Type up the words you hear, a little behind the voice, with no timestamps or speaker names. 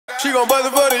She gon' buzz it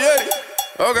for the Yeti.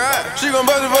 Oh God, she gon'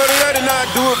 buzz it for the Yeti. Now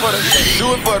do it for the,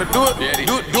 do it for the, do it,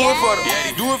 do it for the,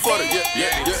 do it for the,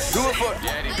 yeah, do it for the,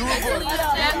 do it for the.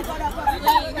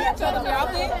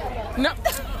 No.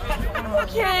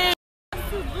 Okay.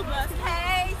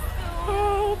 Hey,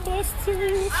 Oh,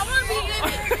 Busters. I wanna be in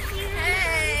here.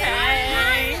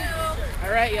 Hey.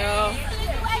 All right, y'all.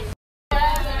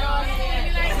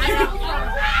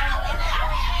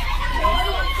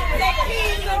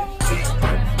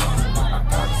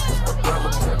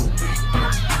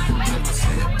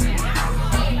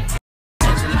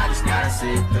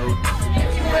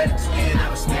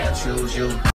 Choose you.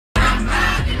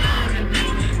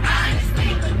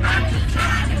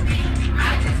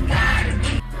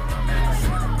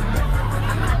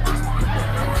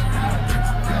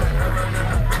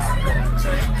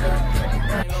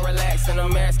 Relax and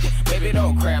I'm asking, baby,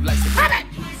 don't crab like the Pop it!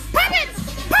 Pop it!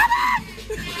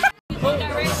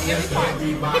 Pop it!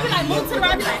 He be like, move to the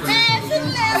right, be like, and to the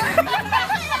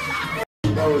left.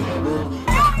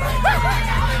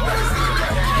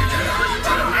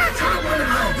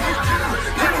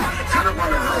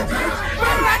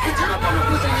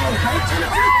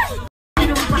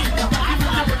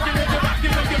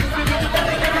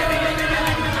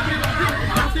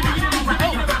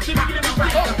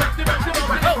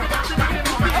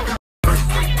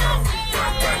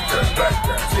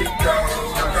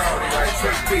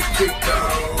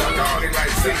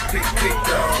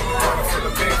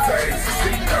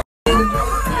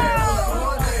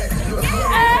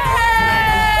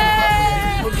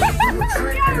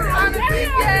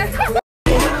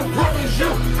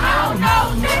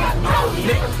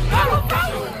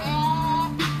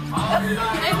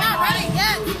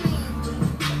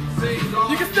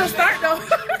 You can still start though.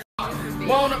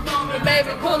 Wanna baby,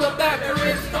 pull up that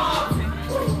wrist.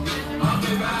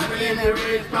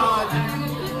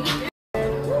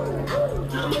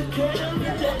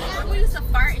 We used to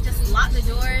fart and just lock the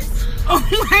doors. Oh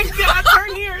my God!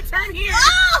 Turn here! Turn here!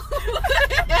 Oh!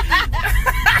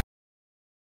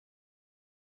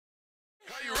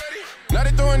 Are you ready? Now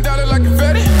they throwing dollars like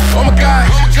confetti. Oh my God,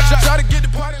 try to get the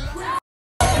party.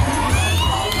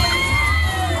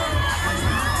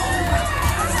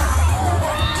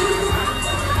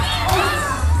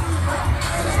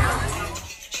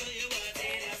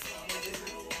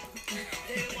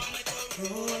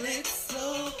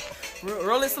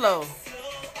 Roll it slow. Do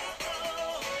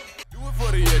it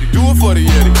for the Yeti, do it for the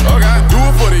Yeti. Oh God, do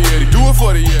it for the Yeti, do it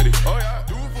for the Yeti. Oh yeah,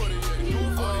 do it for the Yeti, do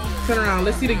it for the Yeti. Turn around.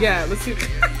 Let's see the gap. Let's see. Do it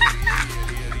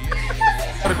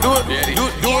for the Yeti.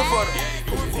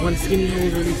 One skinny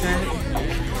hoes really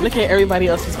fat. Look at everybody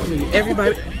else's food.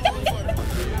 Everybody.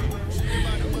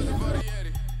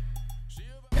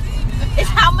 It's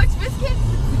how much biscuits?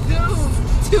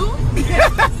 Two?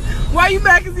 Why you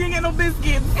mad? Cause you ain't got no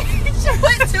biscuits. She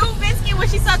put 2 biscuits when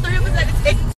she saw 3 of us at the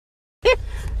table.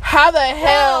 How the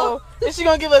hell is she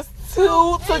gonna give us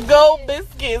 2 to-go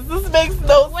biscuits? This makes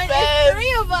no When sense. it's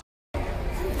 3 of us.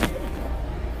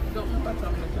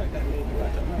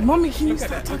 Mommy, can you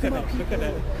stop talking about people? Look at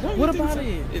that. What about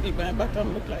it? It's bad back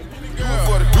on look like. Do it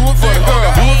for the, do it for the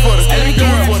girl, do it for the, do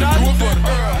it for the, do it for the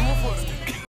girl.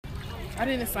 I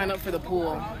didn't sign up for the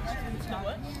pool.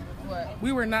 What?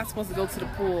 We were not supposed to go to the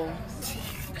pool.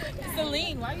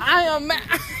 Celine, why you? I am mad.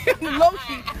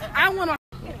 Low-key. I want to.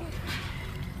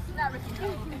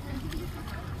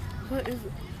 What is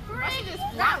it?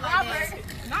 Not Robert.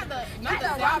 Not the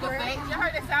sound effect. You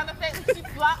heard the sound effect when she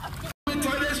flopped?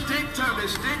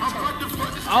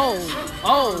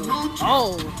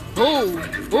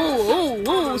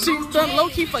 Ooh. She done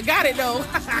low-key forgot it though.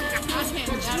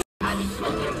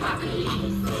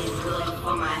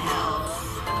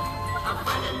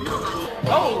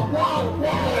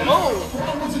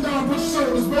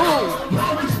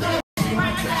 Do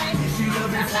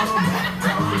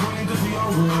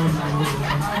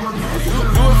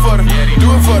it for the Yeti.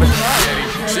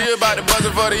 She about to buzz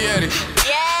it for the Yeti.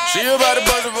 She about to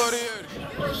buzz it for the Yeti.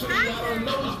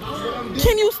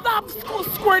 Can you stop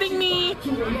squirting me?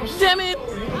 Damn it.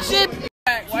 Shit.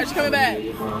 Why you coming back?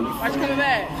 Why you coming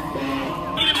back?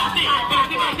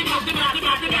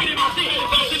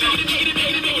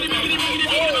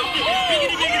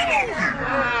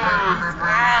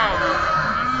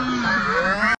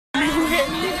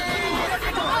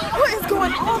 What is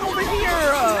going on over here?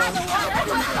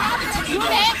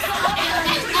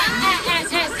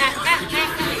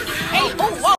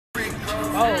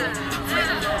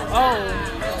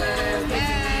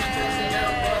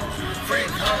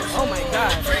 Oh my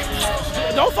God.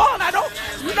 Don't fall now, don't.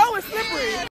 You know it's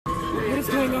slippery. What is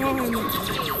going on?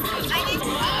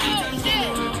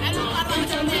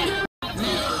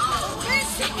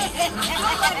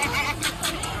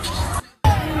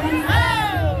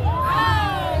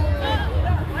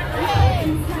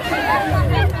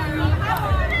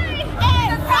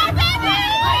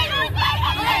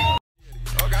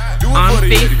 On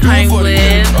FaceTime with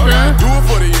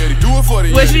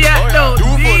where she at though?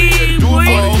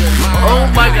 Oh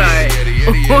my god.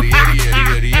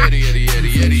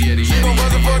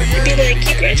 Be like,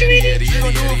 you graduated? You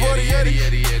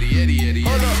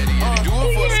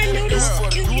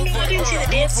not into the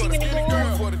dance team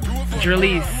anymore?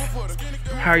 Jerlise,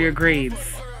 how are your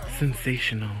grades?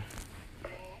 Sensational.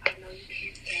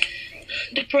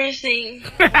 Depressing.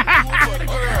 Okay,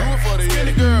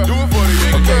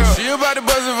 she about to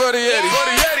buzz it for the Yeti.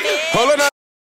 Hold on.